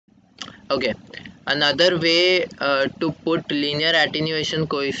Okay, another way to put linear attenuation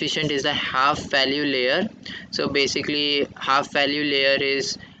coefficient is the half value layer. So basically half value layer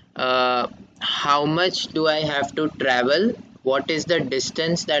is how much do I have to travel, what is the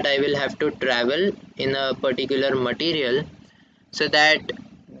distance that I will have to travel in a particular material so that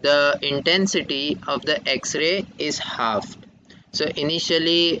the intensity of the X-ray is halved. So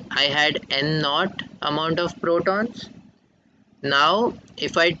initially I had n naught amount of protons. Now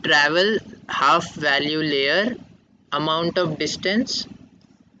if I travel half value layer amount of distance,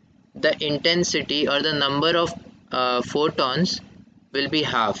 the intensity or the number of photons will be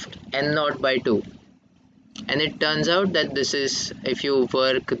halved, n naught by 2. And it turns out that this is, if you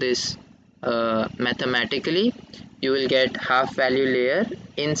work this mathematically, you will get half value layer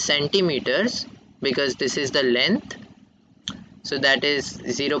in centimeters, because this is the length. So that is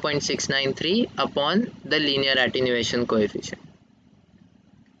 0.693 upon the linear attenuation coefficient.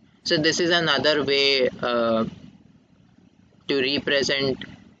 So this is another way to represent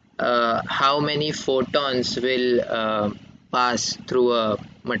how many photons will pass through a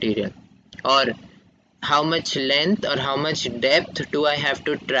material, or how much length or how much depth do I have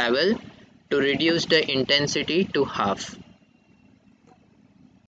to travel to reduce the intensity to half.